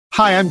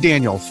Hi, I'm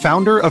Daniel,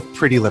 founder of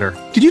Pretty Litter.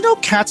 Did you know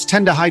cats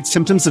tend to hide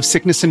symptoms of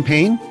sickness and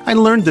pain? I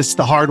learned this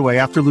the hard way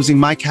after losing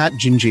my cat,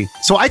 Gingy.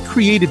 So I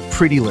created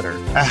Pretty Litter,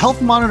 a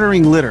health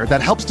monitoring litter that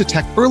helps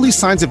detect early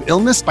signs of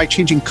illness by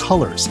changing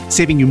colors,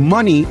 saving you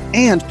money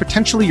and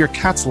potentially your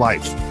cat's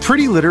life.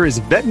 Pretty Litter is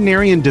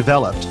veterinarian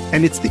developed,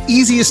 and it's the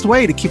easiest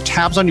way to keep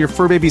tabs on your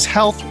fur baby's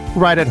health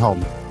right at home.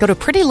 Go to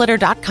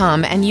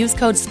prettylitter.com and use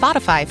code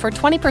SPOTIFY for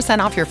 20%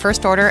 off your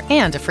first order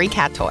and a free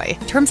cat toy.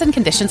 Terms and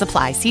conditions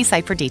apply. See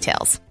site for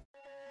details.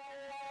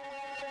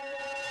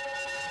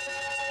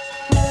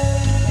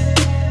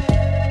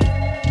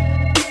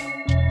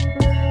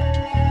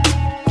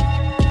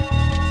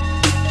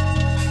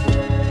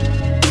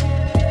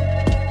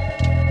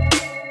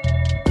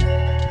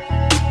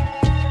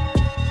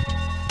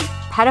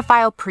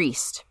 Pedophile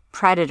priest,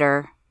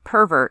 predator,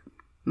 pervert,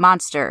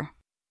 monster,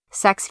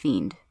 sex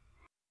fiend.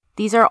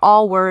 These are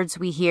all words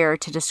we hear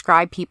to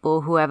describe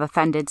people who have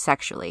offended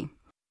sexually.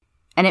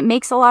 And it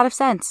makes a lot of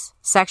sense.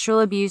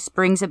 Sexual abuse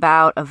brings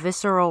about a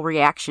visceral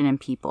reaction in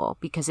people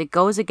because it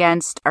goes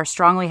against our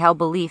strongly held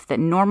belief that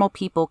normal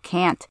people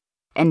can't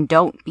and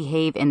don't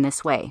behave in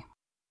this way.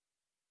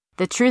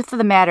 The truth of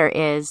the matter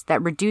is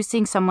that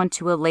reducing someone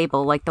to a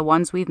label like the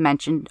ones we've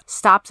mentioned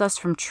stops us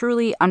from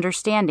truly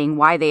understanding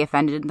why they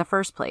offended in the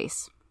first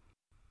place.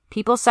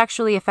 People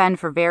sexually offend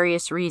for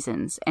various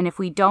reasons, and if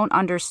we don't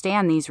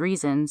understand these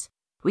reasons,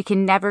 we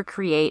can never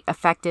create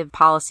effective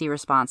policy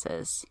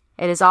responses.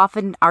 It is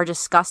often our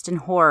disgust and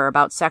horror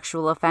about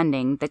sexual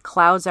offending that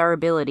clouds our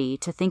ability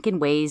to think in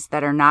ways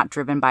that are not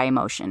driven by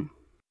emotion.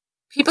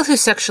 People who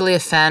sexually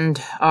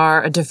offend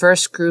are a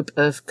diverse group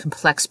of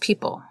complex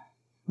people,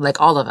 like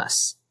all of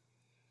us.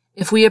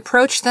 If we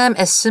approach them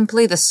as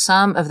simply the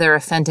sum of their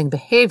offending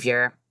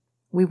behavior,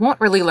 we won't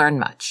really learn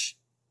much.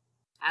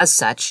 As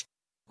such,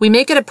 we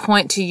make it a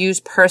point to use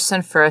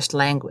person-first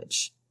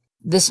language.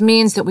 This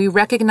means that we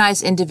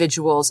recognize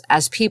individuals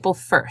as people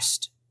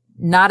first,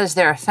 not as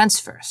their offense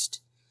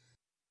first.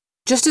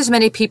 Just as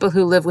many people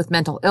who live with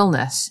mental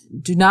illness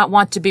do not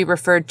want to be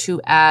referred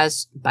to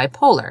as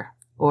bipolar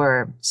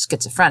or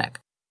schizophrenic,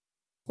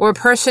 or a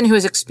person who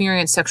has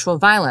experienced sexual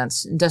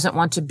violence doesn't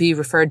want to be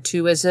referred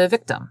to as a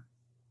victim,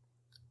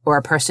 or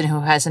a person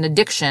who has an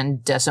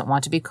addiction doesn't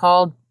want to be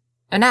called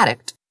an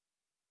addict.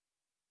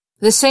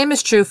 The same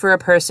is true for a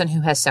person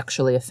who has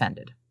sexually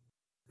offended.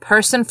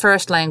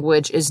 Person-first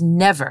language is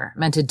never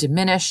meant to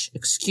diminish,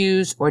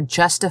 excuse, or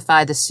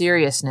justify the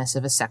seriousness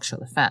of a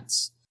sexual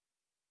offense.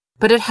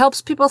 But it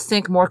helps people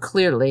think more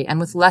clearly and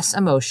with less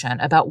emotion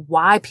about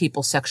why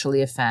people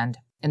sexually offend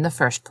in the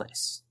first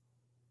place.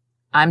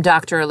 I'm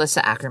Dr.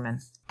 Alyssa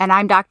Ackerman. And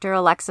I'm Dr.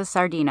 Alexa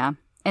Sardina.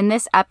 In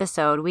this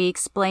episode, we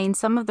explain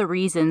some of the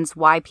reasons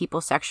why people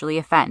sexually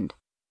offend,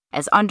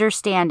 as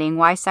understanding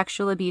why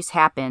sexual abuse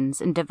happens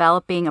and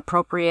developing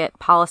appropriate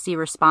policy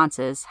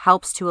responses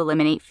helps to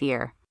eliminate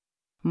fear.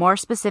 More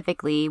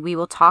specifically, we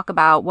will talk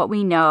about what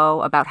we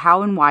know about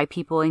how and why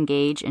people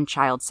engage in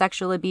child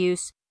sexual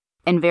abuse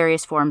and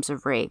various forms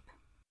of rape.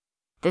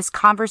 This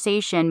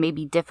conversation may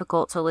be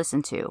difficult to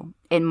listen to.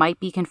 It might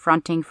be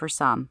confronting for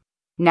some.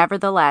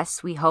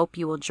 Nevertheless, we hope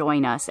you will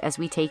join us as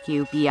we take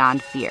you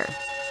beyond fear.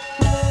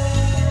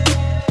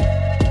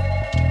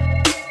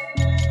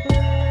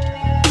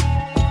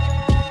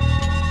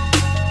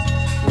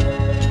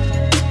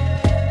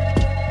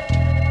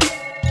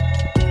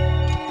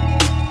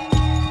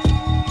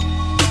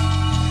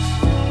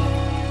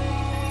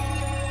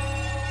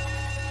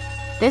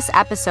 This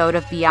episode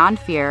of Beyond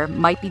Fear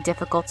might be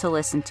difficult to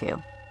listen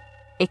to.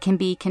 It can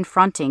be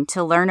confronting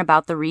to learn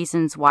about the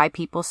reasons why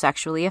people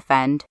sexually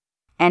offend,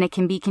 and it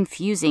can be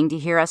confusing to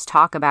hear us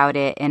talk about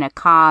it in a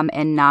calm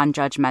and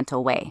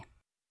non-judgmental way.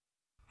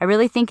 I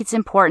really think it's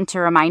important to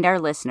remind our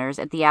listeners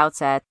at the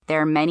outset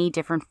there are many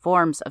different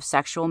forms of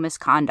sexual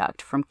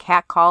misconduct, from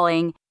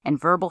catcalling and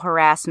verbal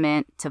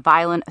harassment to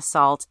violent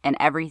assault and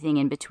everything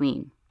in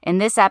between. In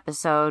this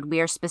episode,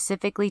 we are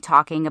specifically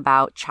talking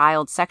about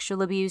child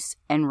sexual abuse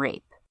and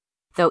rape,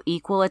 though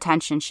equal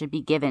attention should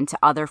be given to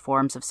other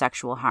forms of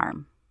sexual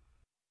harm.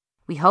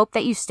 We hope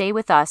that you stay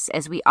with us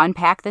as we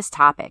unpack this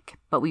topic,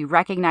 but we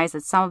recognize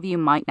that some of you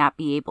might not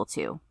be able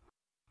to.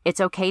 It's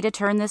okay to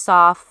turn this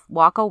off,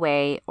 walk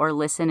away, or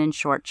listen in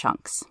short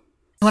chunks.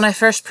 When I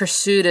first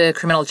pursued a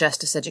criminal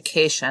justice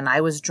education,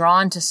 I was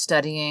drawn to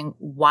studying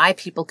why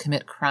people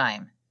commit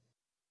crime.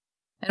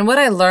 And what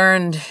I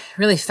learned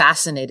really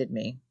fascinated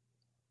me.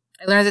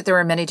 I learned that there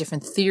were many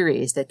different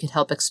theories that could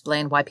help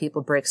explain why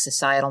people break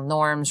societal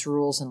norms,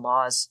 rules, and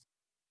laws,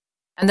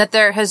 and that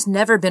there has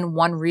never been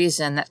one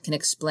reason that can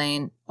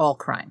explain all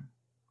crime.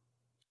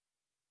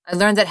 I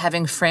learned that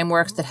having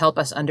frameworks that help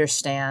us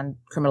understand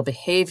criminal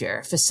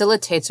behavior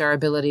facilitates our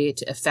ability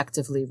to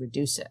effectively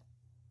reduce it.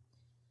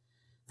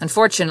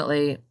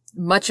 Unfortunately,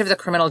 much of the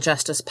criminal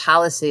justice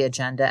policy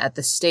agenda at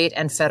the state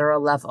and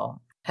federal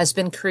level has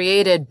been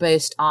created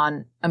based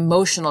on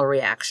emotional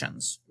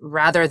reactions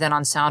rather than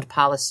on sound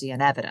policy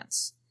and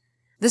evidence.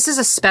 This is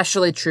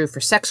especially true for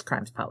sex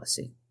crimes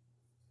policy.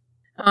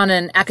 On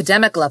an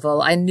academic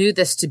level, I knew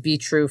this to be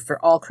true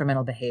for all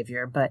criminal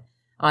behavior, but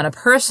On a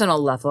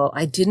personal level,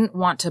 I didn't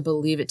want to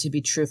believe it to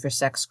be true for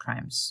sex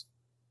crimes.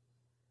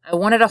 I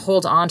wanted to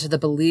hold on to the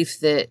belief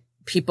that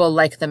people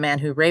like the man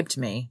who raped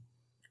me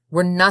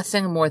were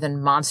nothing more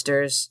than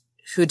monsters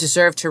who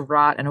deserved to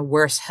rot in a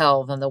worse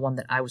hell than the one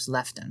that I was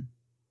left in.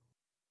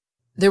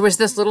 There was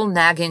this little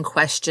nagging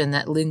question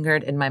that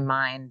lingered in my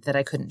mind that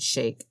I couldn't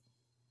shake.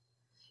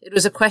 It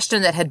was a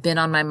question that had been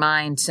on my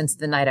mind since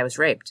the night I was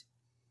raped.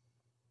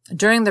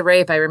 During the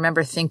rape, I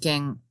remember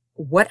thinking,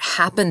 what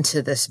happened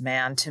to this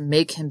man to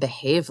make him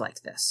behave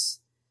like this?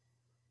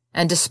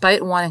 And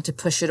despite wanting to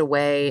push it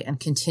away and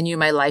continue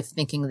my life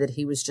thinking that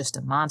he was just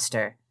a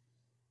monster,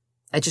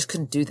 I just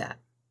couldn't do that.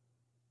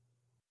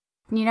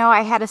 You know,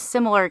 I had a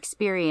similar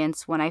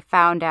experience when I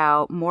found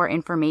out more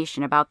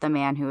information about the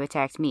man who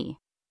attacked me.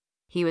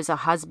 He was a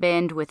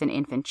husband with an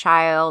infant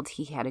child,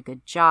 he had a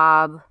good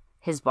job,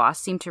 his boss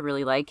seemed to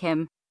really like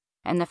him,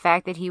 and the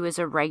fact that he was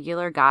a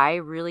regular guy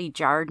really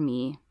jarred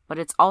me, but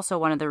it's also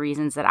one of the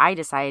reasons that I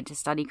decided to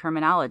study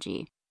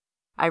criminology.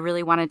 I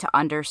really wanted to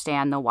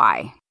understand the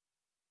why.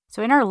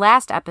 So in our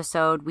last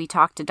episode, we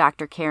talked to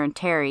Dr. Karen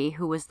Terry,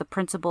 who was the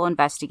principal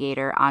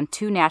investigator on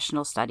 2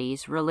 national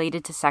studies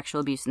related to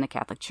sexual abuse in the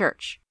Catholic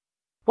Church.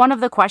 One of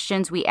the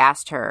questions we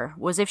asked her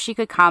was if she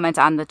could comment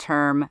on the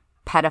term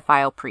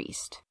pedophile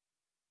priest.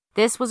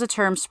 This was a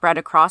term spread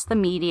across the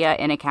media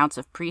in accounts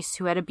of priests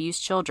who had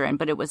abused children,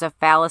 but it was a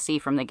fallacy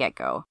from the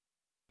get-go.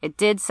 It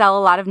did sell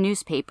a lot of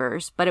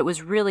newspapers, but it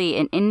was really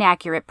an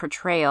inaccurate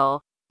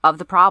portrayal of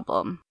the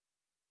problem.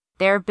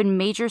 There have been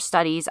major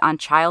studies on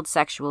child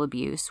sexual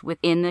abuse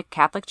within the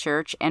Catholic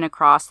Church and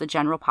across the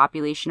general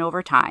population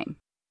over time.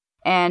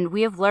 And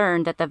we have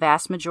learned that the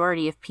vast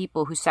majority of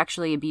people who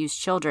sexually abuse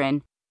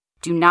children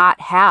do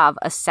not have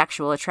a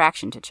sexual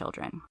attraction to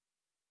children.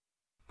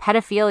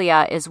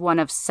 Pedophilia is one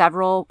of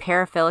several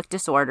paraphilic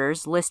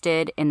disorders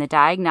listed in the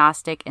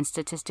Diagnostic and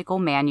Statistical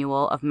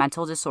Manual of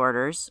Mental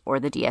Disorders, or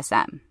the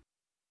DSM.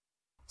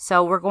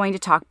 So we're going to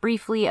talk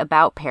briefly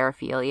about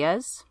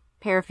paraphilias.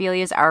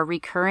 Paraphilias are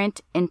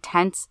recurrent,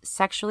 intense,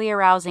 sexually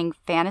arousing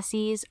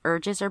fantasies,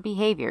 urges, or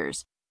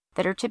behaviors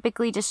that are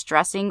typically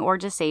distressing or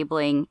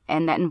disabling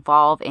and that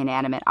involve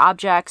inanimate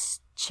objects,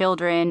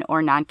 children,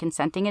 or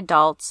non-consenting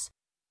adults,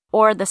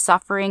 or the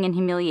suffering and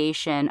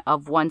humiliation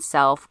of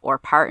oneself or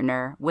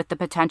partner with the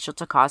potential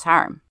to cause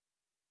harm.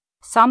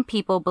 Some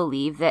people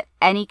believe that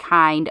any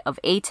kind of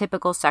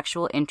atypical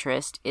sexual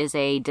interest is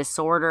a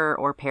disorder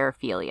or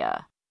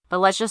paraphilia. But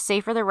let's just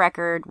say for the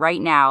record right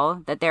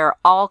now that there are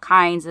all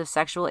kinds of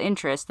sexual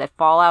interests that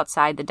fall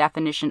outside the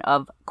definition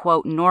of,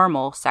 quote,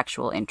 normal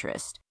sexual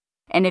interest.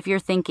 And if you're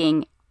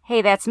thinking,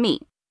 hey, that's me,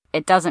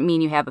 it doesn't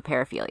mean you have a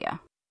paraphilia.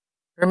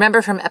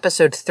 Remember from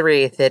episode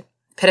 3 that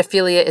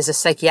pedophilia is a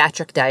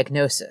psychiatric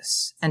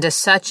diagnosis, and as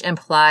such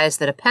implies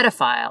that a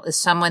pedophile is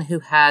someone who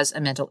has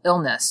a mental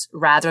illness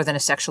rather than a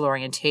sexual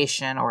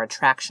orientation or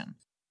attraction.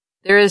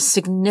 There is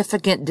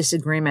significant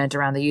disagreement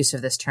around the use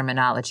of this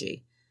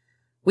terminology.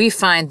 We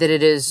find that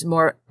it is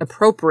more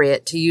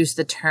appropriate to use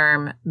the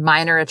term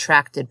minor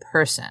attracted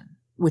person,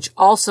 which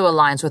also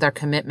aligns with our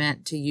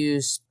commitment to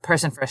use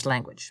person-first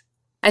language.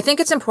 I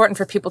think it's important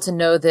for people to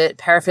know that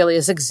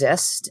paraphilias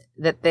exist,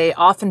 that they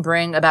often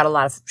bring about a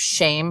lot of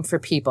shame for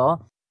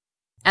people,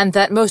 and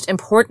that most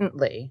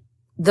importantly,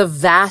 the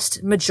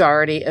vast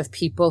majority of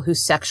people who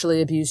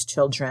sexually abuse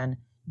children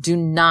do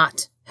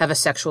not have a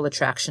sexual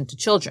attraction to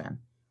children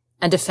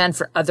and offend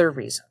for other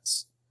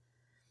reasons.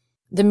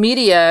 The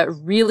media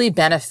really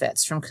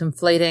benefits from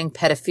conflating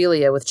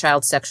pedophilia with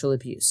child sexual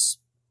abuse,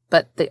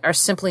 but they are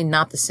simply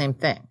not the same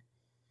thing.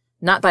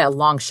 Not by a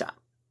long shot.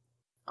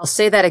 I'll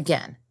say that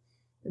again.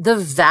 The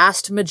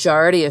vast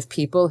majority of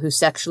people who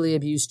sexually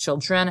abuse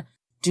children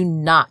do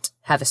not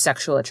have a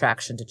sexual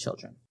attraction to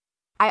children.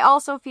 I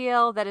also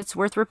feel that it's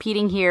worth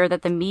repeating here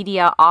that the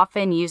media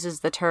often uses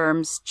the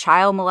terms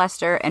child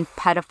molester and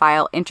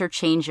pedophile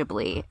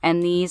interchangeably,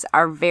 and these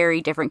are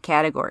very different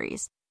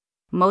categories.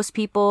 Most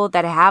people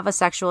that have a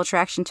sexual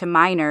attraction to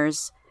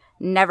minors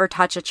never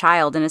touch a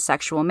child in a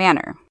sexual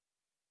manner.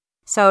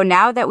 So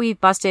now that we've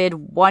busted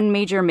one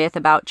major myth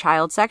about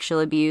child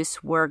sexual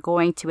abuse, we're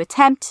going to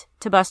attempt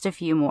to bust a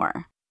few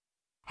more.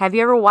 Have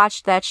you ever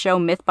watched that show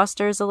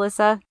Mythbusters,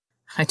 Alyssa?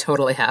 I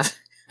totally have.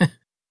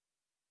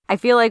 I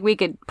feel like we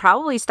could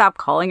probably stop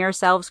calling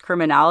ourselves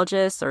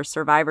criminologists or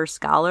survivor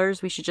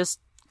scholars. We should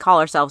just call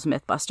ourselves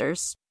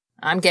Mythbusters.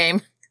 I'm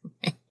game.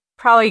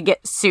 Probably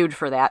get sued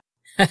for that.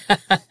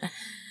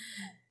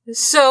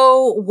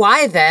 So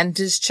why then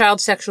does child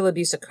sexual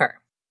abuse occur?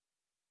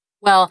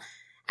 Well,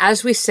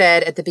 as we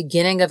said at the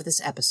beginning of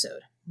this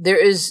episode, there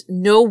is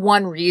no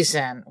one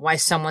reason why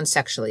someone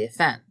sexually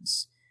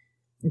offends.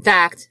 In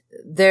fact,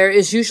 there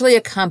is usually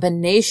a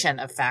combination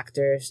of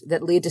factors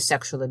that lead to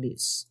sexual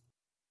abuse.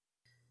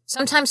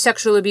 Sometimes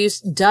sexual abuse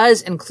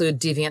does include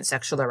deviant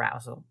sexual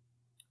arousal,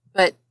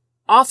 but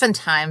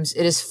oftentimes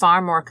it is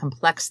far more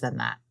complex than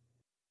that.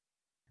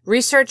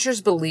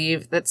 Researchers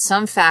believe that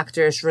some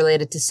factors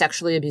related to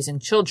sexually abusing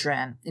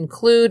children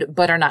include,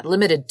 but are not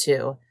limited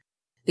to,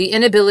 the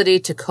inability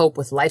to cope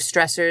with life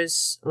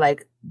stressors,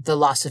 like the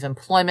loss of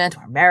employment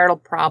or marital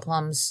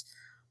problems,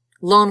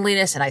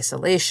 loneliness and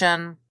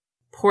isolation,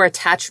 poor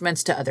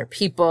attachments to other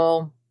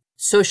people,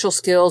 social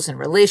skills and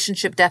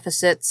relationship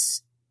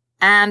deficits,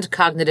 and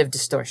cognitive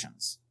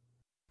distortions.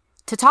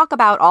 To talk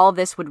about all of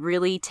this would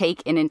really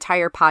take an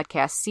entire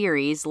podcast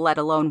series, let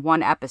alone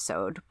one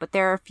episode, but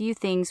there are a few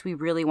things we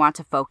really want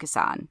to focus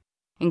on,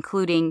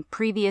 including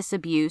previous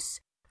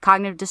abuse,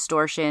 cognitive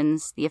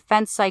distortions, the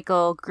offense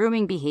cycle,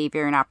 grooming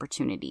behavior, and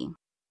opportunity.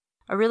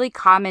 A really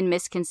common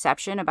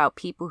misconception about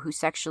people who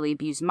sexually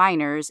abuse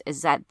minors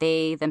is that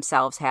they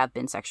themselves have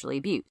been sexually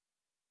abused.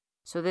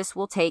 So this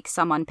will take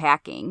some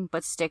unpacking,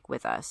 but stick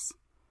with us.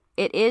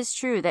 It is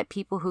true that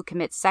people who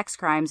commit sex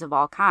crimes of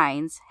all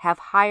kinds have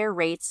higher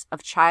rates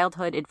of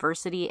childhood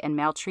adversity and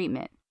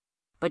maltreatment.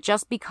 But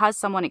just because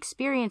someone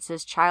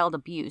experiences child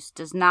abuse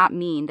does not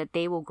mean that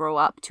they will grow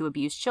up to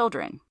abuse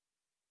children.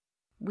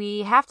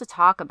 We have to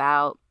talk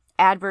about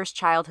adverse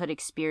childhood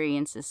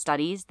experiences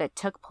studies that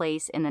took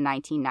place in the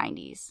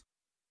 1990s.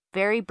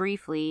 Very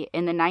briefly,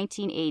 in the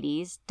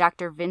 1980s,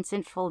 Dr.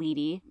 Vincent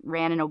Felitti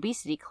ran an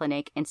obesity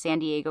clinic in San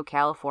Diego,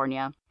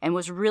 California, and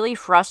was really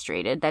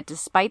frustrated that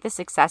despite the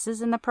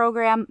successes in the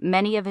program,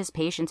 many of his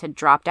patients had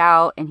dropped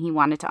out, and he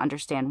wanted to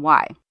understand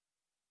why.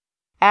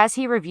 As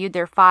he reviewed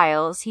their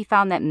files, he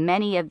found that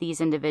many of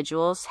these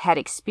individuals had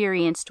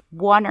experienced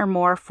one or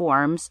more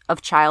forms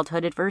of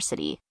childhood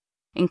adversity,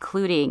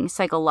 including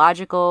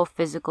psychological,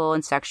 physical,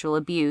 and sexual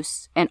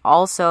abuse, and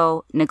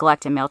also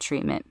neglect and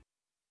maltreatment.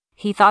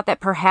 He thought that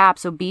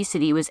perhaps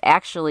obesity was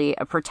actually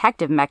a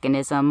protective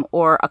mechanism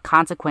or a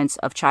consequence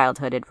of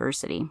childhood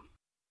adversity.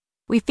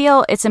 We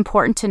feel it's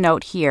important to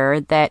note here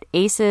that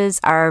ACEs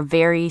are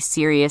very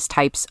serious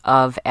types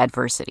of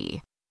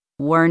adversity.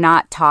 We're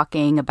not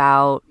talking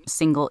about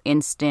single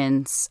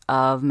instance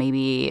of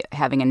maybe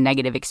having a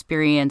negative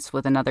experience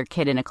with another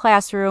kid in a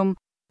classroom.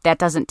 That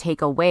doesn't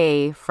take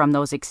away from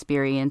those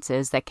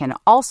experiences that can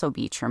also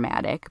be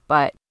traumatic,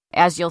 but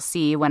as you'll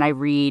see when I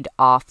read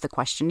off the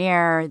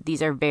questionnaire,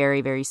 these are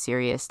very, very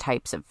serious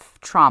types of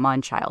trauma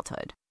in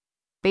childhood.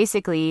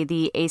 Basically,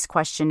 the ACE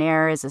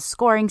questionnaire is a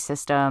scoring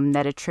system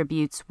that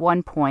attributes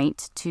 1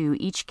 point to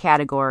each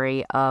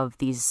category of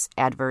these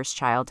adverse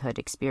childhood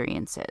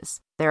experiences.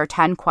 There are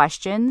 10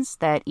 questions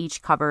that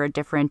each cover a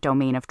different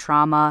domain of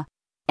trauma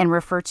and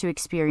refer to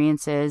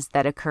experiences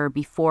that occur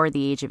before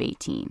the age of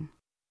 18.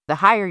 The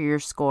higher your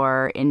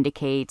score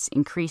indicates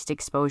increased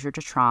exposure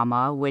to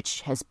trauma,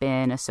 which has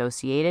been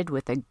associated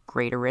with a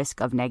greater risk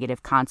of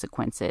negative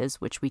consequences,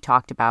 which we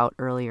talked about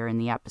earlier in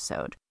the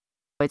episode.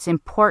 It's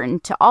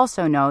important to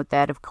also note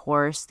that, of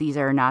course, these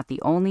are not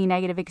the only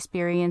negative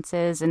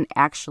experiences, and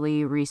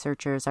actually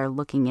researchers are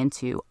looking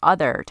into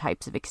other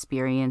types of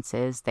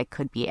experiences that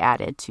could be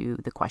added to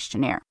the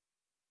questionnaire.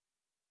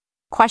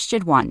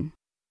 Question 1.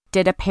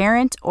 Did a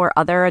parent or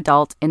other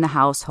adult in the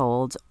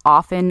household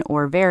often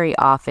or very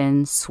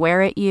often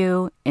swear at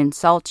you,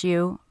 insult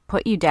you,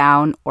 put you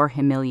down, or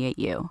humiliate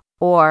you,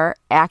 or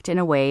act in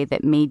a way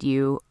that made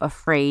you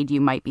afraid you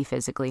might be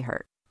physically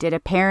hurt? Did a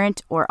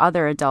parent or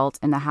other adult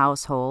in the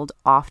household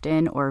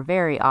often or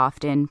very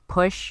often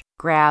push,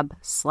 grab,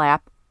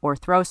 slap, or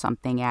throw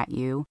something at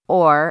you,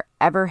 or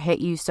ever hit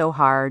you so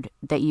hard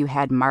that you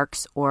had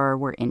marks or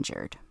were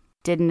injured?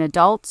 Did an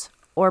adult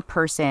or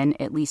person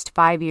at least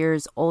 5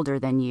 years older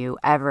than you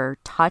ever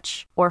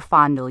touch or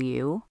fondle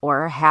you,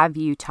 or have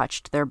you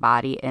touched their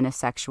body in a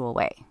sexual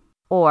way,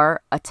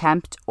 or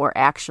attempt or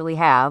actually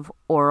have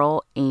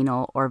oral,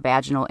 anal, or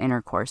vaginal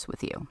intercourse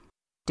with you?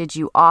 Did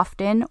you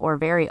often or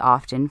very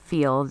often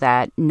feel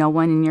that no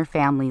one in your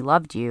family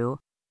loved you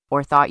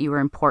or thought you were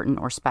important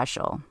or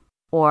special,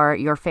 or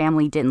your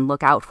family didn't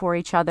look out for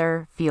each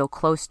other, feel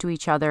close to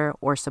each other,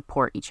 or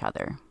support each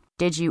other?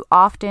 Did you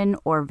often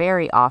or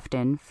very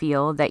often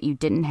feel that you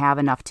didn't have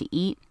enough to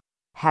eat,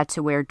 had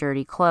to wear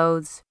dirty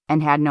clothes,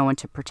 and had no one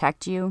to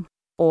protect you?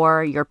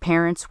 Or your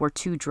parents were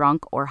too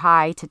drunk or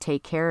high to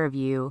take care of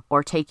you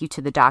or take you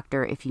to the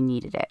doctor if you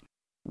needed it?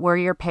 Were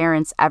your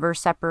parents ever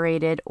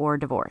separated or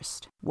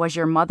divorced? Was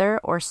your mother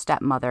or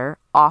stepmother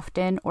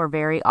often or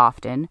very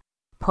often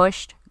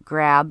pushed,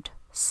 grabbed,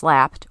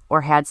 slapped,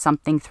 or had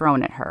something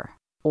thrown at her?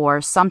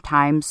 Or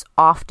sometimes,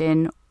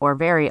 often or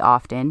very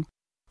often,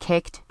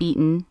 kicked,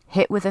 beaten,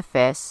 hit with a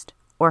fist,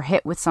 or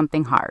hit with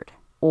something hard,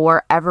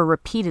 or ever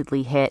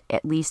repeatedly hit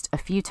at least a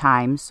few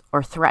times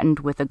or threatened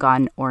with a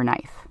gun or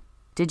knife?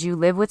 Did you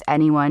live with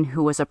anyone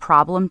who was a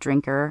problem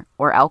drinker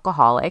or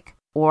alcoholic,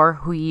 or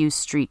who used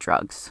street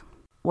drugs?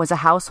 Was a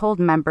household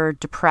member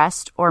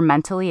depressed or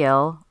mentally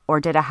ill,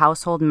 or did a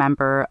household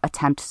member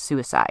attempt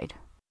suicide?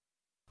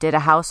 Did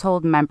a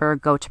household member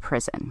go to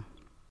prison?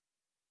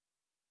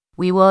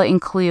 We will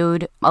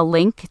include a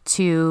link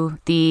to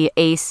the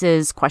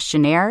ACEs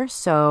questionnaire,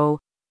 so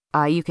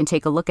you can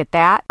take a look at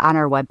that on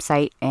our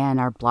website and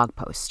our blog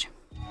post.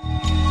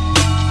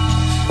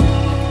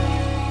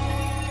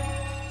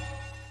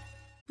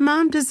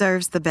 Mom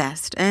deserves the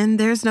best, and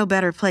there's no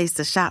better place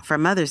to shop for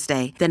Mother's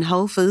Day than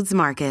Whole Foods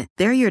Market.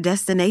 They're your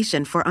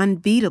destination for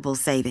unbeatable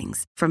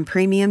savings, from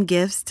premium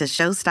gifts to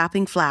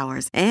show-stopping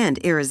flowers and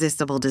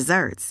irresistible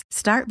desserts.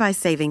 Start by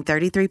saving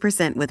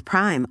 33% with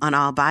Prime on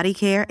all body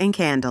care and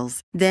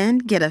candles. Then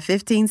get a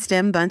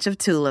 15-stem bunch of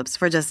tulips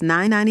for just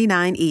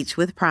 $9.99 each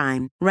with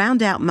Prime.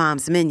 Round out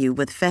Mom's menu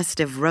with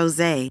festive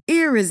rosé,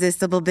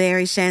 irresistible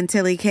berry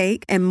chantilly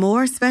cake, and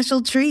more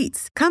special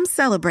treats. Come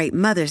celebrate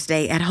Mother's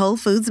Day at Whole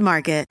Foods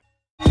Market.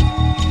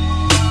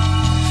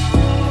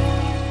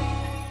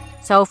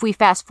 So if we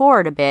fast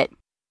forward a bit,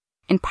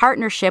 in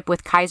partnership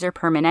with Kaiser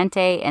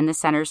Permanente and the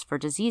Centers for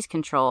Disease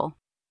Control,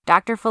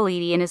 Dr.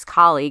 Felitti and his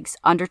colleagues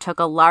undertook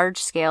a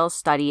large-scale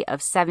study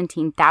of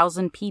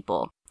 17,000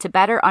 people to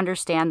better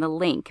understand the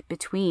link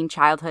between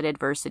childhood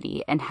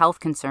adversity and health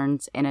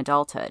concerns in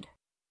adulthood.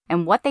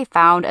 And what they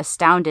found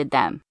astounded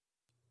them.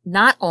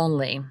 Not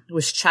only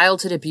was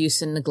childhood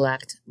abuse and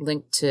neglect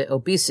linked to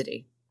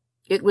obesity,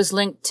 it was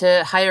linked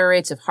to higher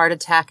rates of heart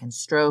attack and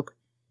stroke,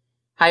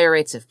 higher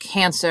rates of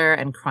cancer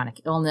and chronic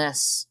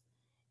illness,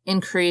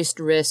 increased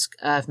risk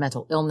of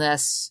mental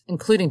illness,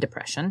 including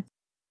depression,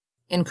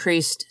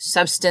 increased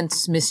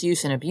substance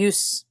misuse and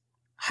abuse,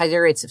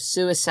 higher rates of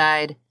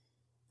suicide.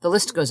 The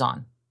list goes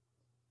on.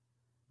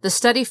 The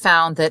study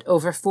found that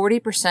over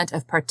 40%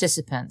 of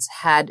participants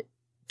had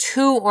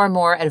 2 or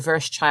more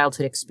adverse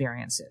childhood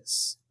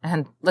experiences.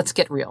 And let's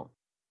get real.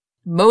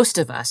 Most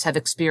of us have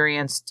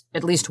experienced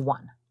at least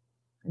one.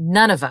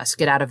 None of us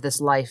get out of this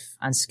life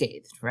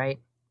unscathed, right?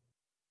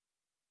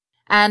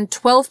 And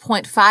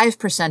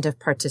 12.5% of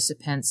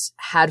participants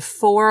had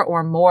 4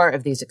 or more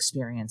of these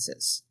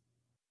experiences.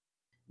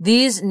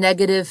 These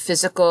negative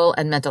physical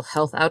and mental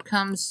health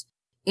outcomes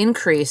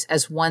increase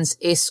as one's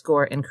ACE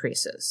score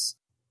increases.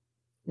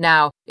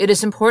 Now, it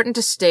is important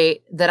to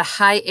state that a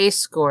high ACE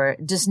score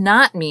does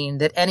not mean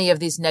that any of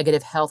these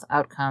negative health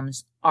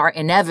outcomes are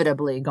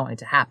inevitably going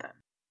to happen.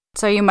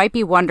 So you might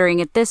be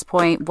wondering at this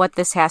point what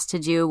this has to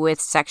do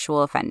with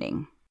sexual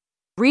offending.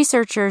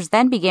 Researchers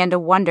then began to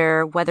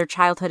wonder whether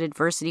childhood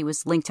adversity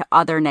was linked to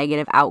other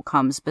negative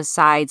outcomes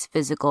besides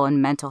physical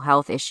and mental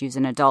health issues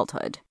in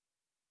adulthood.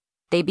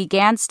 They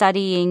began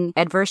studying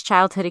adverse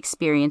childhood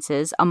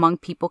experiences among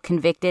people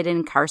convicted and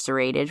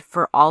incarcerated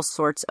for all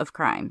sorts of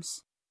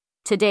crimes.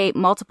 To date,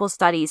 multiple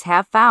studies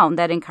have found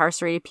that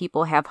incarcerated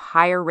people have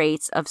higher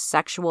rates of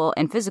sexual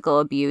and physical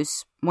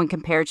abuse when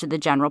compared to the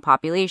general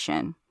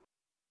population.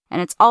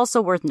 And it's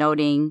also worth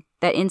noting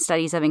that in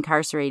studies of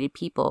incarcerated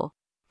people,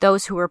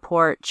 those who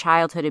report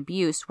childhood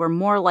abuse were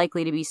more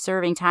likely to be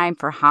serving time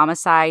for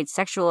homicide,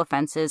 sexual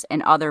offenses,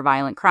 and other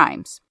violent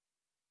crimes.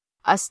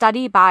 A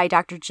study by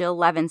Dr. Jill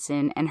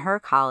Levinson and her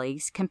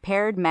colleagues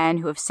compared men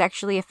who have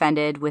sexually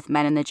offended with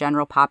men in the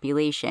general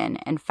population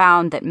and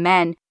found that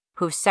men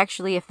who have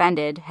sexually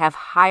offended have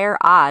higher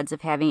odds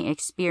of having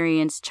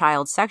experienced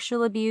child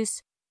sexual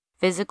abuse,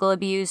 physical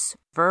abuse,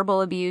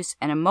 verbal abuse,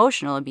 and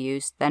emotional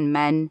abuse than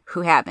men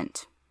who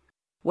haven't.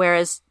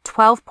 Whereas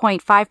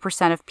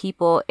 12.5% of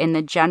people in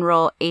the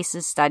general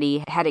ACEs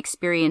study had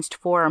experienced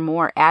 4 or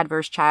more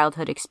adverse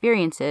childhood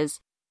experiences,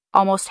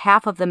 almost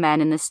half of the men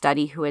in the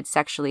study who had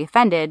sexually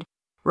offended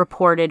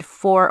reported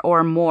 4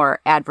 or more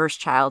adverse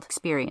child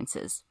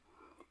experiences.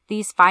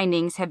 These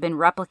findings have been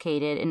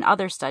replicated in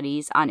other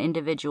studies on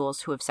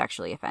individuals who have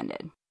sexually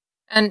offended.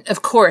 And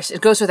of course,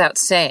 it goes without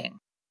saying,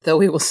 though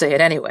we will say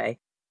it anyway,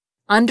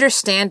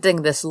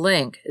 understanding this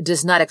link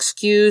does not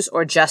excuse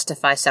or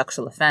justify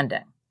sexual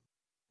offending,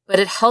 but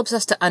it helps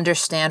us to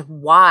understand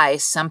why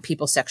some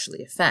people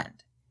sexually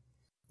offend.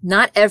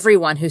 Not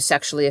everyone who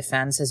sexually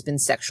offends has been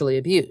sexually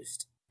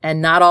abused, and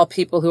not all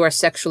people who are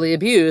sexually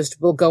abused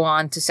will go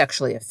on to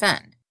sexually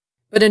offend.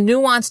 But a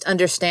nuanced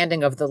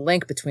understanding of the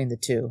link between the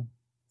two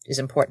is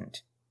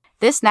important.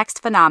 This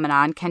next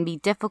phenomenon can be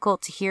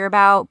difficult to hear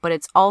about, but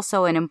it's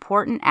also an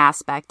important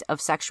aspect of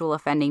sexual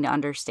offending to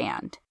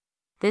understand.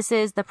 This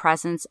is the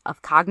presence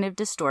of cognitive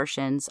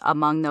distortions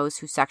among those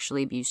who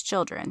sexually abuse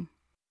children.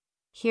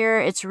 Here,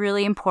 it's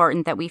really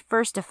important that we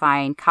first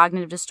define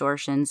cognitive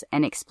distortions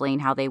and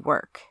explain how they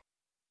work.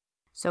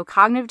 So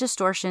cognitive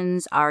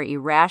distortions are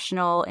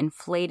irrational,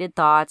 inflated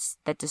thoughts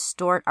that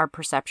distort our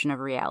perception of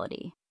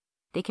reality.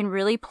 They can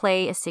really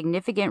play a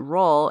significant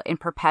role in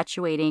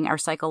perpetuating our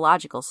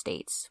psychological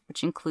states,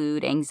 which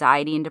include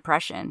anxiety and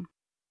depression.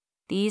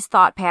 These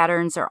thought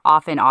patterns are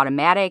often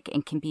automatic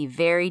and can be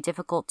very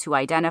difficult to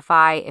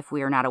identify if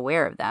we are not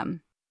aware of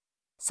them.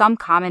 Some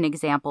common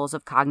examples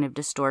of cognitive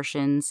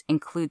distortions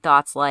include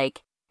thoughts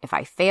like, if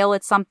I fail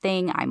at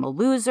something, I'm a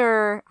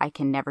loser, I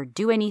can never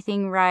do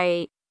anything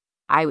right,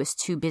 I was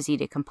too busy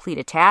to complete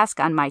a task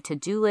on my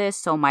to-do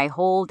list, so my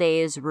whole day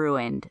is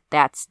ruined.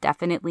 That's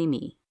definitely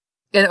me.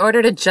 In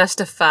order to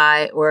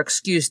justify or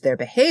excuse their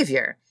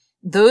behavior,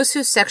 those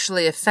who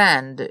sexually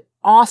offend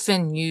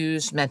often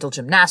use mental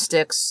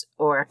gymnastics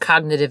or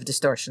cognitive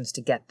distortions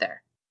to get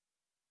there.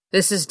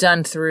 This is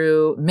done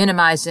through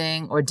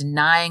minimizing or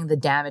denying the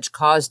damage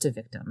caused to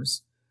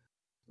victims,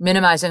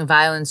 minimizing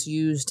violence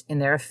used in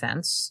their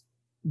offense,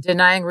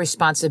 denying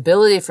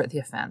responsibility for the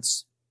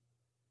offense,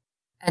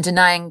 and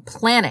denying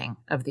planning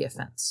of the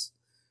offense.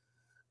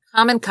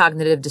 Common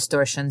cognitive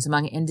distortions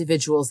among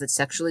individuals that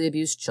sexually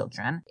abuse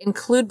children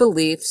include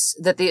beliefs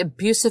that the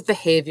abusive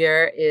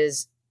behavior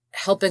is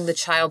helping the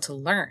child to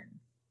learn,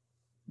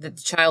 that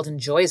the child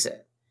enjoys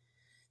it,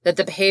 that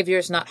the behavior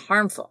is not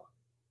harmful,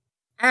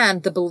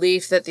 and the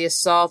belief that the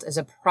assault is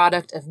a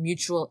product of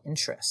mutual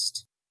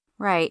interest.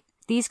 Right.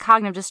 These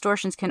cognitive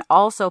distortions can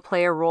also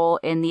play a role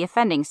in the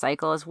offending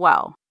cycle as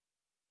well.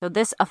 So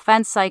this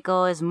offense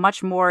cycle is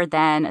much more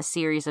than a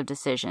series of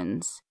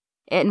decisions.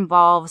 It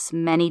involves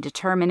many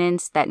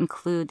determinants that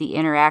include the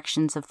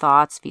interactions of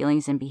thoughts,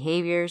 feelings, and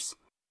behaviors.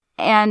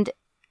 And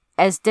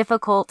as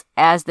difficult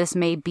as this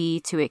may be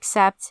to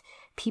accept,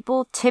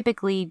 people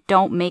typically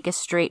don't make a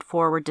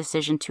straightforward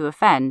decision to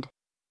offend.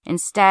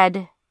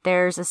 Instead,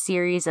 there's a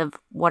series of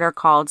what are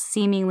called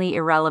seemingly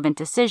irrelevant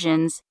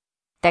decisions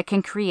that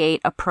can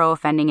create a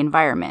pro-offending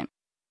environment.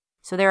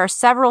 So there are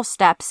several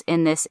steps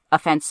in this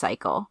offense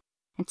cycle.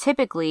 And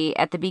typically,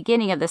 at the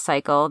beginning of the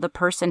cycle, the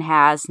person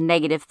has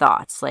negative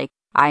thoughts like,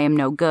 I am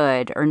no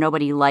good or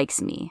nobody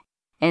likes me.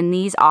 And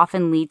these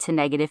often lead to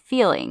negative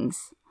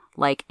feelings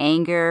like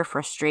anger,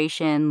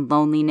 frustration,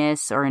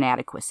 loneliness, or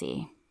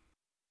inadequacy.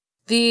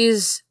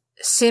 These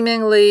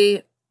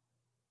seemingly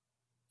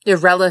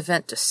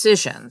irrelevant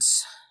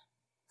decisions,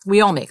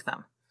 we all make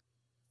them.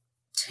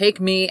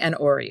 Take me and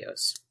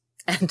Oreos.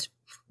 And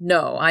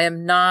no, I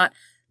am not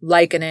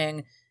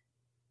likening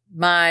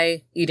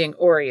my eating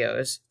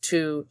Oreos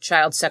to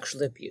child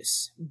sexual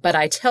abuse. But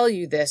I tell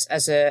you this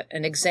as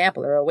an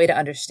example or a way to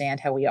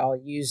understand how we all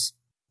use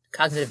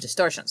cognitive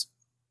distortions.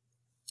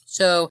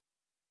 So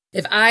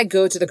if I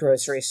go to the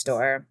grocery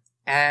store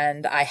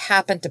and I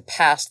happen to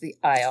pass the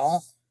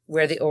aisle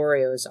where the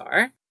Oreos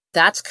are,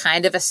 that's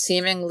kind of a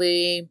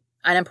seemingly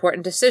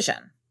unimportant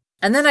decision.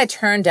 And then I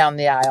turn down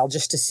the aisle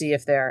just to see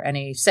if there are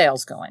any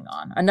sales going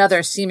on.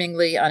 Another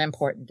seemingly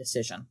unimportant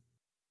decision.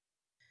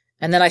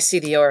 And then I see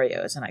the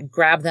Oreos and I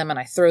grab them and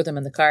I throw them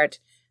in the cart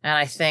and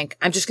I think,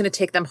 I'm just going to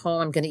take them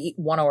home. I'm going to eat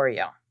one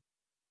Oreo.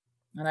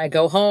 And I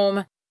go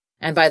home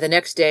and by the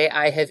next day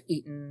I have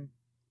eaten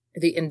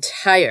the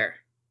entire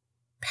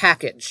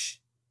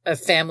package of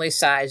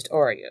family-sized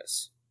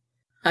Oreos.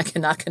 I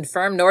cannot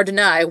confirm nor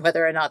deny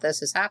whether or not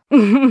this has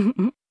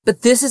happened.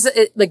 But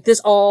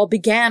this all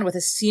began with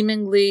a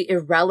seemingly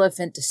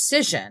irrelevant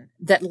decision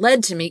that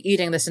led to me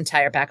eating this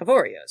entire pack of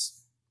Oreos.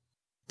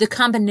 The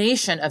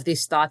combination of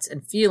these thoughts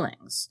and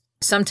feelings,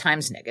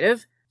 sometimes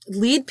negative,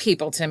 lead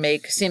people to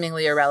make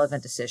seemingly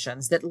irrelevant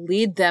decisions that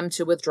lead them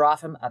to withdraw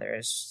from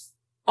others.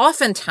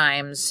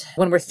 Oftentimes,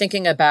 when we're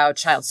thinking about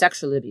child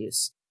sexual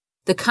abuse,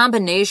 the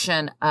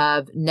combination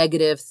of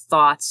negative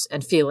thoughts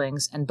and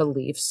feelings and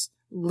beliefs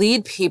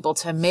lead people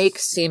to make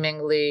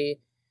seemingly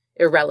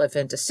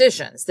irrelevant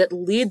decisions that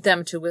lead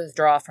them to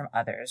withdraw from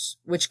others,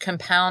 which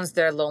compounds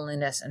their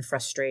loneliness and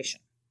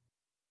frustration.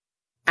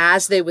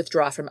 As they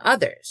withdraw from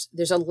others,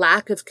 there's a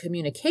lack of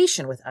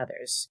communication with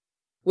others,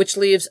 which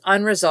leaves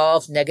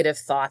unresolved negative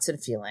thoughts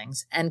and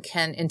feelings and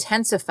can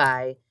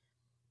intensify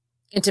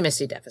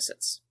intimacy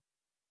deficits.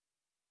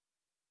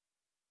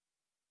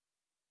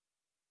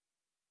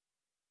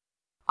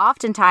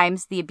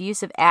 Oftentimes, the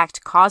abusive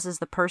act causes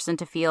the person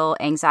to feel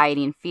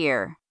anxiety and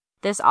fear.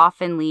 This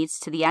often leads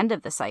to the end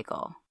of the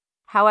cycle.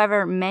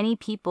 However, many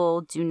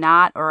people do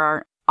not or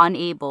are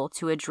unable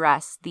to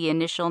address the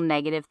initial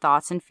negative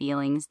thoughts and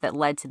feelings that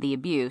led to the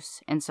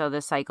abuse, and so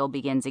the cycle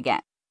begins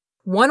again.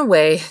 One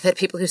way that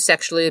people who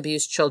sexually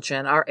abuse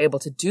children are able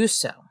to do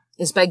so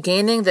is by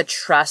gaining the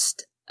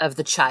trust of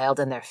the child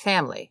and their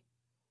family,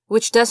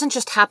 which doesn't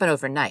just happen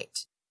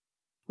overnight.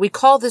 We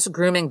call this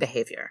grooming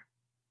behavior.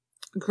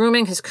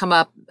 Grooming has come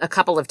up a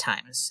couple of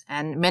times,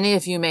 and many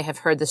of you may have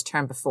heard this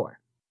term before.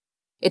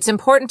 It's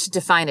important to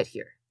define it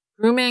here.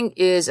 Grooming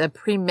is a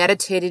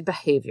premeditated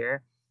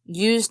behavior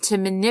used to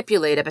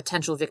manipulate a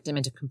potential victim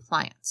into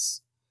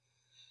compliance.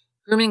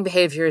 Grooming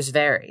behaviors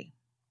vary.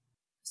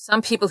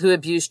 Some people who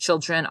abuse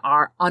children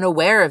are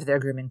unaware of their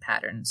grooming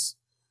patterns.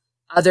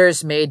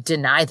 Others may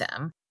deny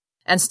them,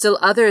 and still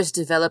others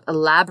develop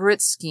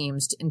elaborate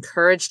schemes to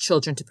encourage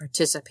children to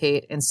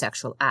participate in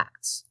sexual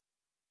acts.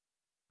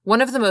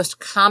 One of the most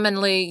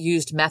commonly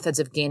used methods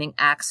of gaining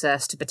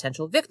access to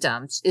potential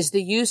victims is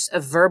the use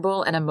of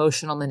verbal and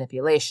emotional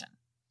manipulation.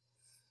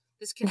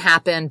 This can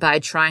happen by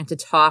trying to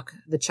talk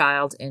the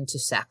child into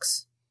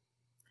sex,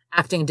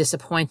 acting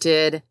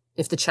disappointed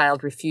if the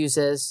child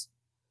refuses,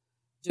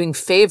 doing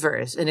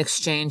favors in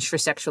exchange for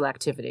sexual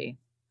activity,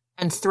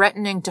 and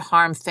threatening to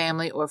harm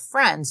family or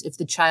friends if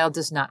the child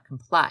does not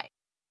comply.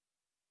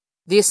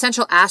 The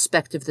essential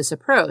aspect of this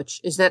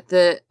approach is that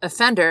the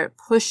offender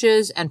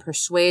pushes and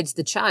persuades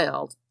the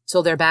child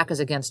till their back is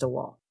against a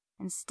wall.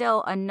 And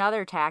still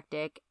another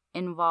tactic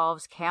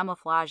involves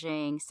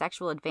camouflaging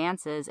sexual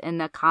advances in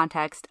the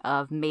context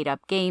of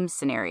made-up game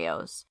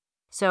scenarios.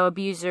 So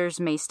abusers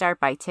may start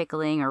by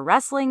tickling or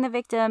wrestling the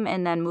victim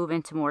and then move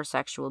into more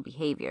sexual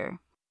behavior.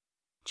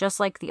 Just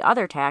like the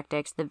other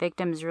tactics, the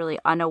victim is really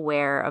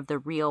unaware of the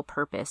real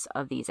purpose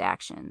of these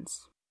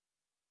actions.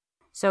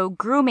 So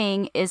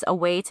grooming is a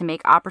way to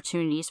make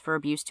opportunities for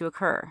abuse to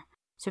occur.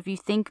 So if you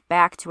think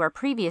back to our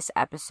previous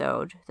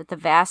episode, that the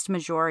vast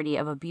majority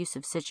of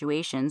abusive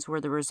situations were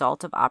the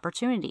result of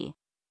opportunity.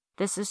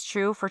 This is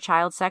true for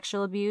child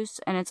sexual abuse,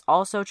 and it's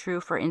also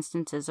true for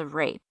instances of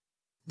rape.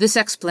 This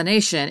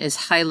explanation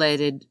is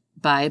highlighted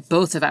by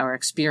both of our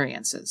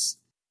experiences.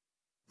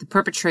 The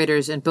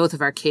perpetrators in both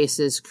of our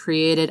cases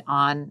created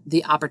on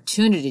the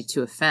opportunity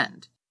to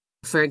offend.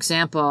 For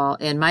example,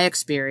 in my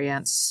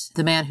experience,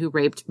 the man who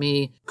raped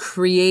me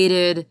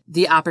created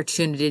the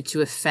opportunity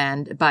to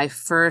offend by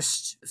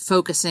first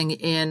focusing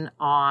in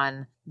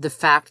on the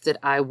fact that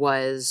I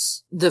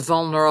was the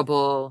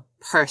vulnerable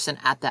person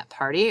at that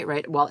party,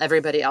 right? While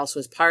everybody else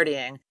was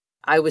partying,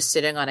 I was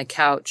sitting on a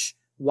couch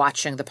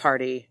watching the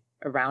party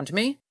around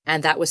me.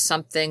 And that was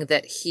something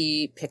that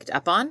he picked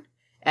up on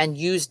and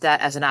used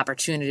that as an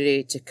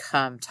opportunity to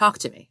come talk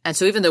to me. And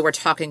so even though we're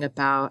talking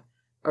about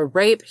a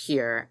rape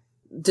here,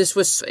 this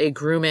was a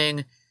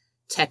grooming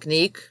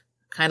technique,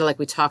 kind of like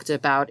we talked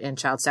about in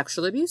child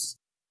sexual abuse.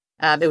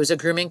 It was a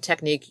grooming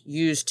technique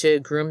used to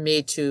groom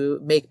me to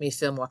make me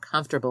feel more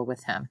comfortable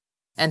with him.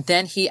 And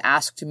then he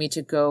asked me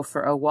to go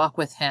for a walk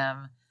with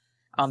him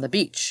on the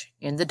beach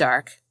in the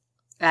dark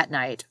at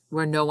night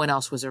where no one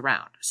else was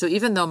around. So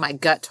even though my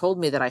gut told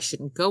me that I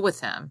shouldn't go with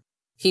him,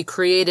 he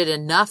created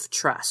enough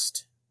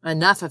trust,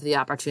 enough of the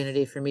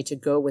opportunity for me to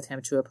go with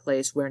him to a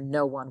place where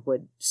no one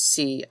would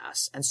see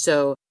us. And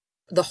so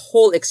the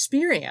whole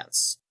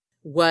experience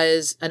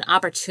was an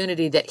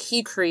opportunity that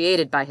he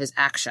created by his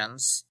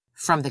actions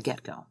from the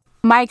get-go.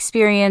 My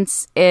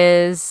experience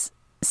is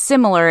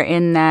similar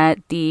in that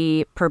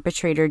the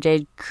perpetrator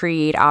did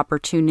create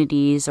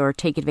opportunities or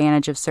take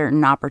advantage of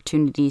certain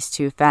opportunities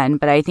to offend,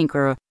 but I think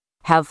we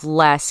have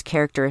less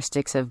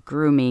characteristics of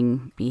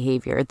grooming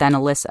behavior than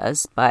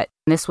Alyssa's. But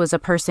this was a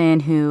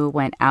person who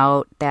went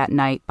out that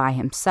night by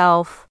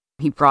himself.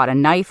 He brought a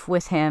knife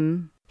with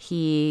him.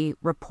 He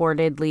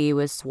reportedly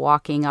was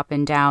walking up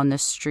and down the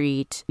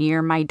street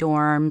near my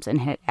dorms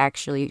and had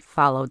actually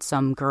followed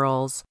some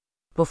girls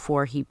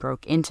before he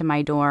broke into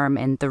my dorm.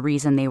 And the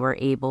reason they were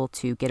able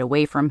to get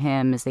away from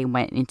him is they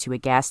went into a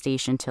gas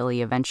station till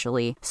he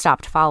eventually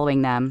stopped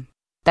following them.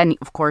 Then,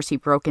 of course, he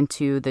broke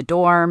into the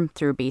dorm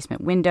through a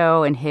basement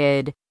window and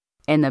hid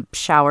in the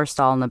shower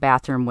stall in the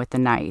bathroom with the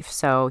knife.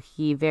 So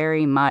he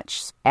very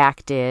much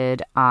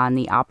acted on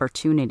the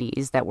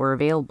opportunities that were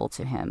available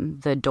to him.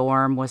 The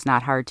dorm was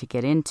not hard to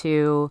get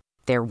into.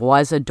 There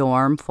was a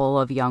dorm full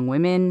of young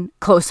women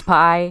close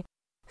by.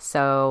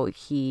 So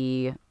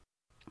he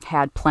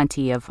had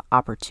plenty of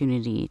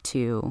opportunity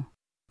to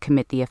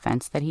commit the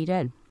offense that he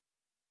did.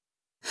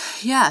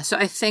 Yeah, so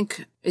I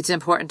think it's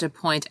important to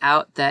point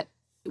out that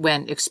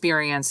when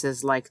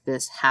experiences like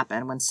this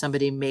happen, when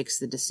somebody makes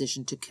the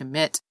decision to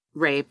commit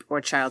rape or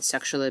child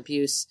sexual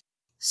abuse,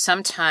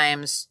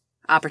 sometimes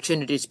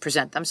opportunities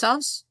present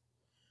themselves,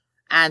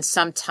 and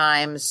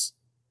sometimes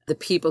the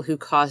people who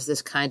cause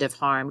this kind of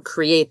harm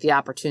create the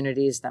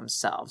opportunities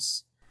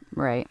themselves.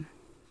 Right.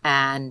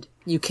 And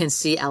you can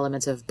see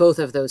elements of both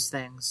of those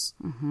things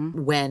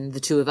when the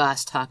two of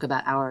us talk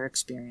about our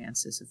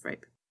experiences of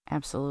rape.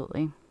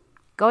 Absolutely.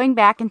 Going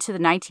back into the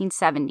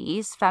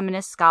 1970s,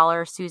 feminist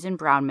scholar Susan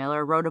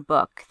Brownmiller wrote a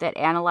book that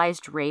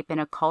analyzed rape in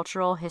a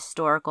cultural,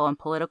 historical, and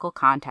political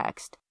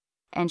context,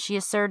 and she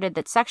asserted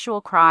that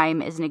sexual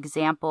crime is an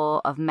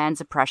example of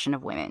men's oppression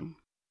of women.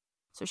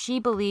 So she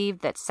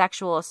believed that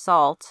sexual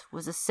assault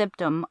was a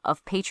symptom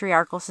of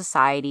patriarchal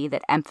society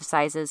that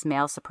emphasizes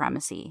male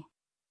supremacy.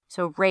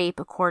 So rape,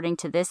 according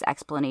to this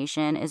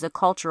explanation, is a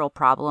cultural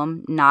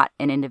problem, not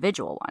an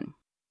individual one.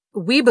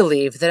 We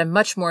believe that a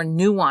much more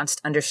nuanced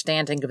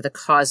understanding of the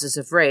causes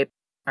of rape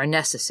are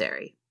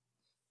necessary.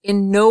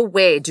 In no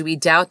way do we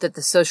doubt that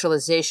the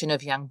socialization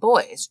of young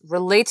boys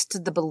relates to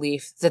the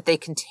belief that they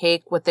can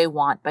take what they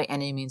want by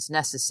any means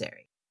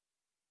necessary.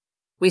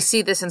 We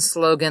see this in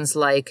slogans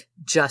like,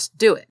 "Just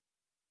do it."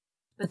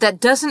 But that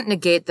doesn't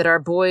negate that our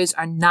boys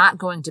are not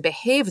going to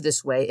behave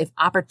this way if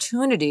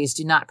opportunities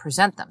do not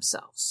present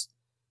themselves.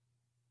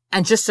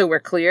 And just so we're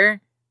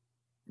clear,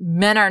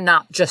 men are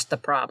not just the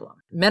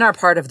problem. Men are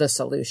part of the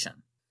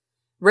solution.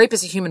 Rape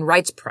is a human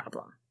rights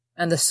problem,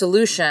 and the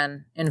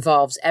solution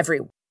involves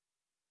everyone.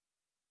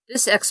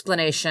 This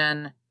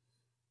explanation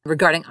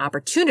regarding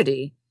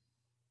opportunity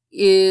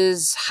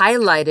is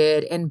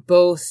highlighted in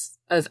both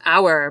of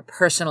our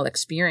personal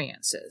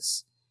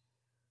experiences.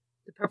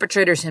 The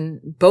perpetrators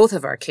in both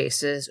of our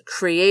cases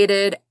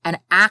created and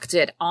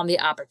acted on the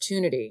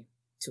opportunity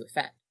to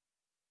offend.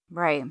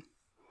 Right.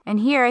 And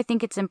here I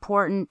think it's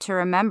important to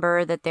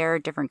remember that there are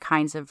different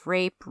kinds of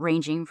rape,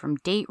 ranging from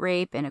date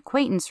rape and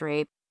acquaintance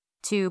rape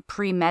to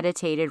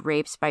premeditated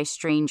rapes by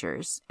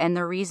strangers. And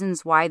the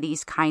reasons why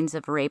these kinds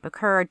of rape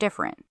occur are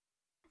different.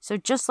 So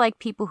just like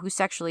people who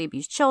sexually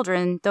abuse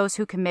children, those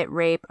who commit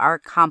rape are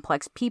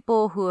complex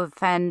people who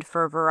offend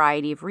for a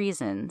variety of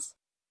reasons.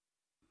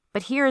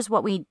 But here's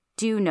what we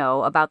do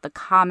know about the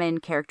common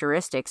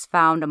characteristics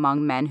found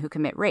among men who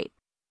commit rape.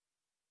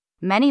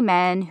 Many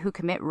men who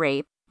commit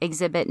rape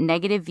exhibit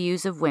negative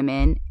views of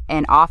women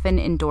and often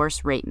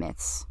endorse rape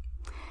myths.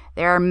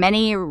 There are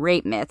many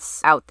rape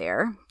myths out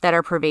there that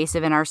are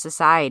pervasive in our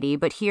society,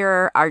 but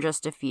here are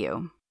just a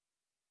few.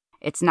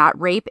 It's not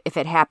rape if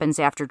it happens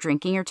after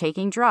drinking or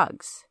taking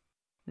drugs.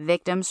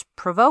 Victims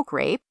provoke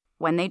rape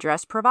when they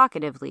dress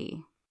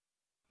provocatively.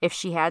 If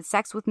she had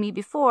sex with me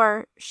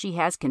before, she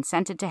has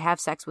consented to have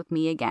sex with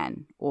me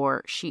again,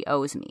 or she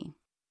owes me.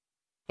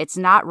 It's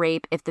not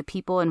rape if the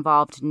people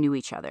involved knew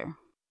each other.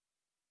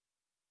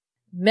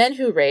 Men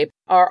who rape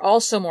are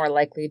also more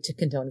likely to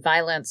condone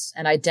violence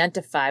and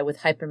identify with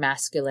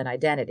hypermasculine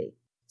identity.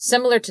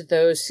 Similar to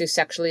those who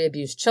sexually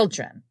abuse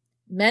children,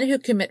 men who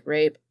commit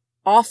rape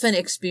often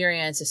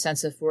experience a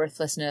sense of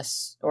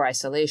worthlessness or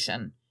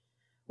isolation,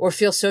 or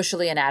feel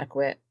socially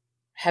inadequate,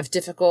 have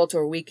difficult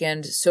or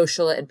weakened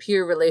social and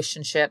peer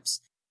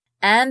relationships,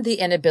 and the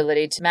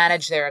inability to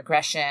manage their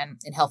aggression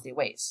in healthy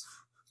ways.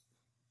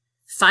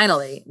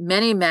 Finally,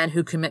 many men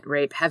who commit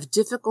rape have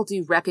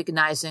difficulty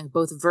recognizing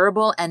both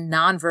verbal and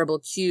nonverbal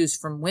cues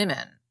from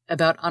women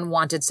about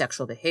unwanted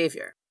sexual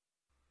behavior.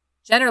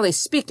 Generally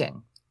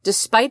speaking,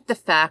 despite the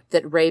fact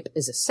that rape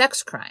is a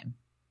sex crime,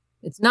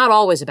 it's not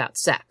always about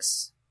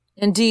sex.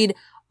 Indeed,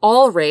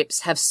 all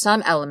rapes have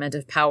some element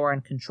of power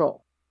and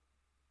control.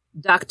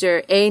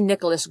 Dr. A.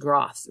 Nicholas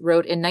Groth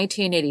wrote in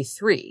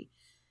 1983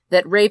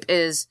 that rape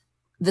is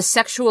the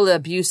sexual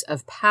abuse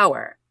of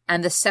power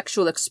and the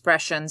sexual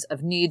expressions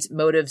of needs,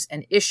 motives,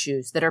 and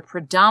issues that are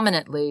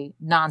predominantly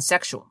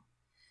non-sexual.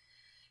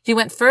 He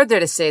went further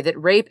to say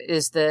that rape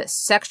is the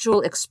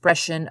sexual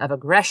expression of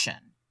aggression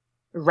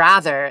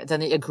rather than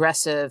the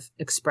aggressive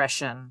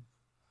expression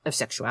of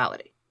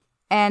sexuality.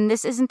 And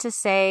this isn't to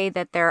say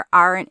that there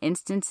aren't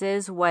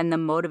instances when the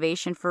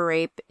motivation for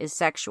rape is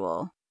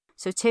sexual.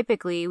 So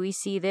typically we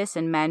see this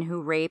in men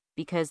who rape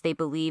because they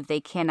believe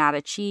they cannot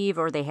achieve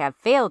or they have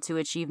failed to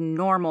achieve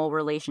normal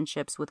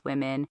relationships with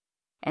women,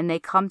 and they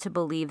come to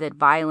believe that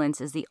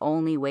violence is the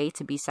only way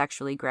to be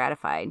sexually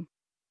gratified.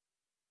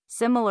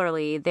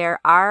 Similarly, there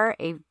are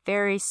a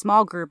very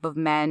small group of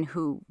men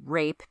who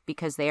rape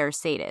because they are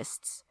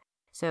sadists.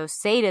 So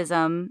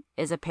sadism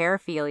is a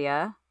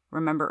paraphilia.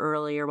 Remember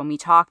earlier when we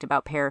talked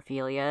about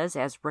paraphilias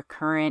as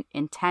recurrent,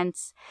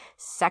 intense,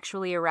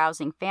 sexually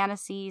arousing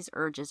fantasies,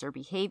 urges, or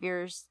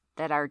behaviors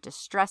that are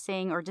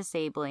distressing or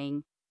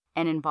disabling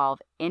and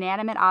involve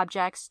inanimate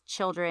objects,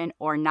 children,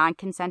 or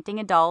non-consenting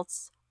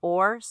adults,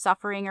 or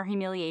suffering or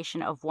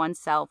humiliation of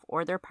oneself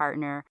or their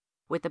partner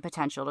with the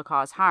potential to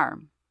cause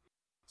harm.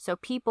 So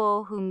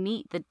people who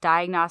meet the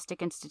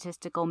Diagnostic and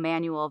Statistical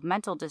Manual of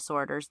Mental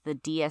Disorders, the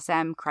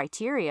DSM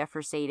criteria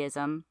for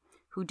sadism,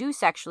 who do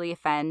sexually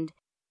offend,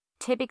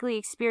 typically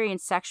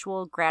experience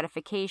sexual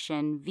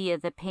gratification via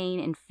the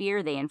pain and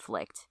fear they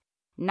inflict,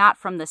 not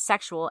from the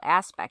sexual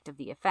aspect of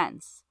the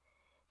offense.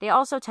 They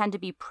also tend to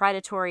be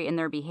predatory in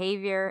their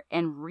behavior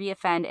and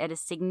reoffend at a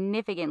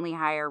significantly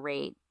higher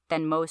rate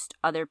than most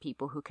other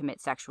people who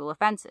commit sexual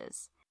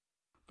offenses.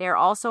 They are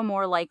also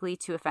more likely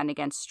to offend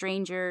against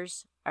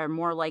strangers, are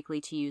more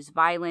likely to use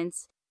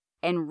violence,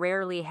 and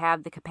rarely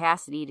have the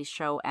capacity to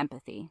show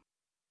empathy.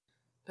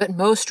 But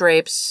most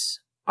rapes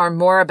are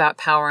more about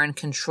power and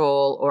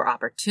control or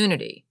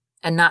opportunity,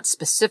 and not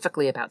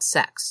specifically about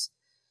sex.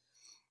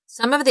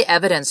 Some of the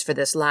evidence for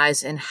this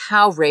lies in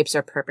how rapes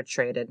are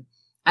perpetrated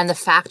and the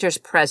factors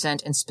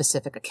present in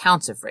specific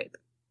accounts of rape.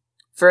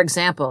 For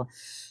example,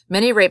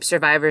 many rape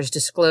survivors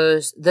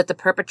disclose that the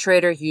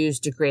perpetrator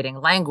used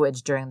degrading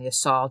language during the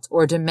assault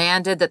or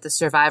demanded that the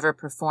survivor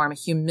perform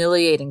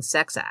humiliating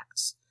sex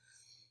acts,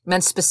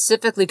 meant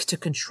specifically to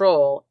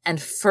control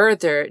and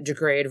further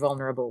degrade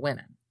vulnerable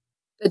women.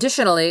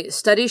 Additionally,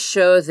 studies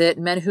show that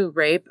men who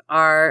rape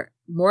are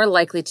more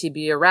likely to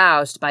be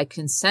aroused by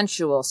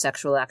consensual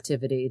sexual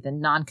activity than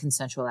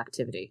non-consensual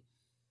activity.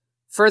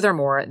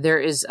 Furthermore, there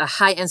is a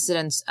high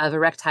incidence of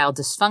erectile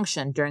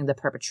dysfunction during the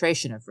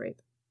perpetration of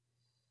rape.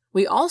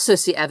 We also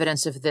see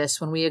evidence of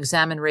this when we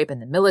examine rape in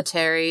the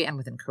military and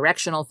within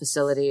correctional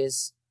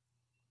facilities.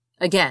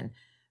 Again,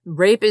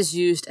 rape is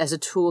used as a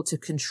tool to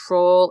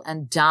control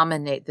and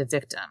dominate the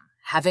victim,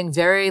 having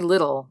very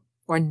little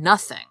or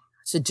nothing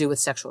to do with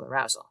sexual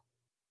arousal.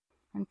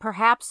 And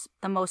perhaps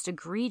the most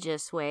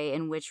egregious way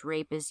in which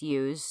rape is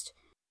used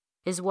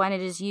is when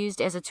it is used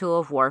as a tool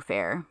of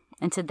warfare.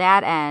 And to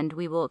that end,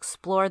 we will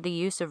explore the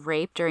use of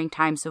rape during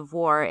times of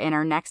war in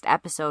our next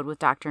episode with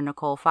Dr.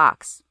 Nicole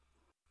Fox.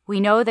 We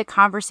know that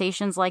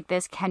conversations like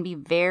this can be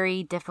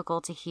very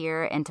difficult to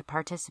hear and to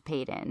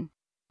participate in.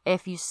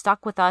 If you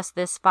stuck with us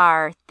this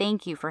far,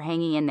 thank you for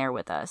hanging in there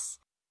with us.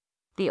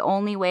 The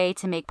only way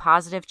to make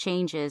positive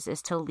changes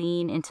is to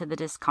lean into the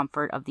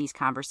discomfort of these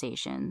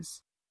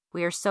conversations.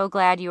 We are so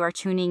glad you are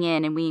tuning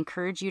in, and we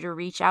encourage you to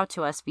reach out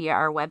to us via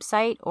our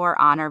website or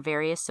on our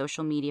various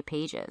social media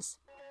pages.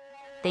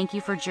 Thank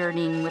you for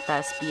journeying with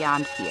us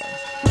beyond fear.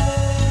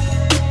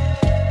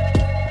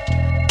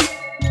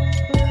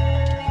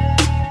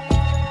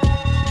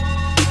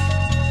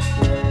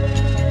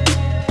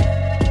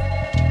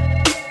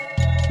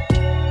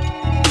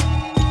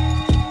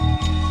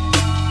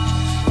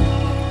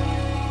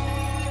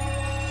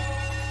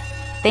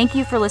 Thank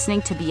you for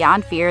listening to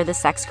Beyond Fear, the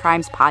Sex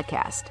Crimes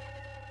Podcast.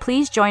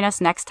 Please join us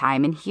next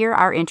time and hear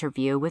our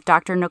interview with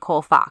Dr.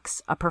 Nicole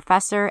Fox, a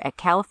professor at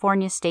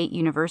California State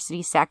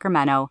University,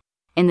 Sacramento,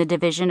 in the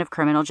Division of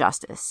Criminal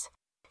Justice.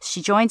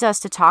 She joins us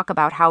to talk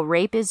about how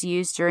rape is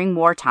used during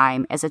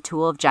wartime as a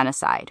tool of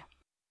genocide.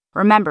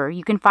 Remember,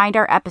 you can find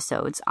our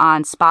episodes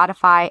on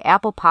Spotify,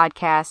 Apple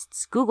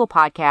Podcasts, Google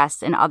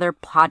Podcasts, and other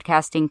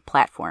podcasting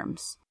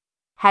platforms.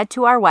 Head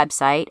to our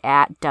website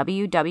at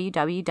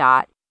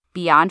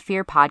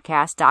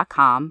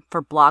www.beyondfearpodcast.com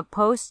for blog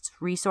posts,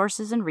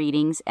 resources and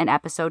readings, and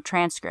episode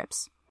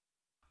transcripts.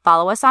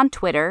 Follow us on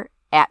Twitter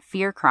at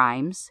Fear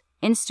Crimes,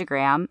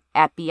 Instagram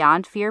at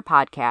Beyond Fear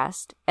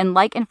Podcast, and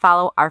like and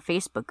follow our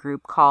Facebook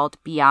group called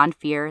Beyond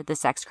Fear, the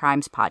Sex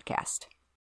Crimes Podcast.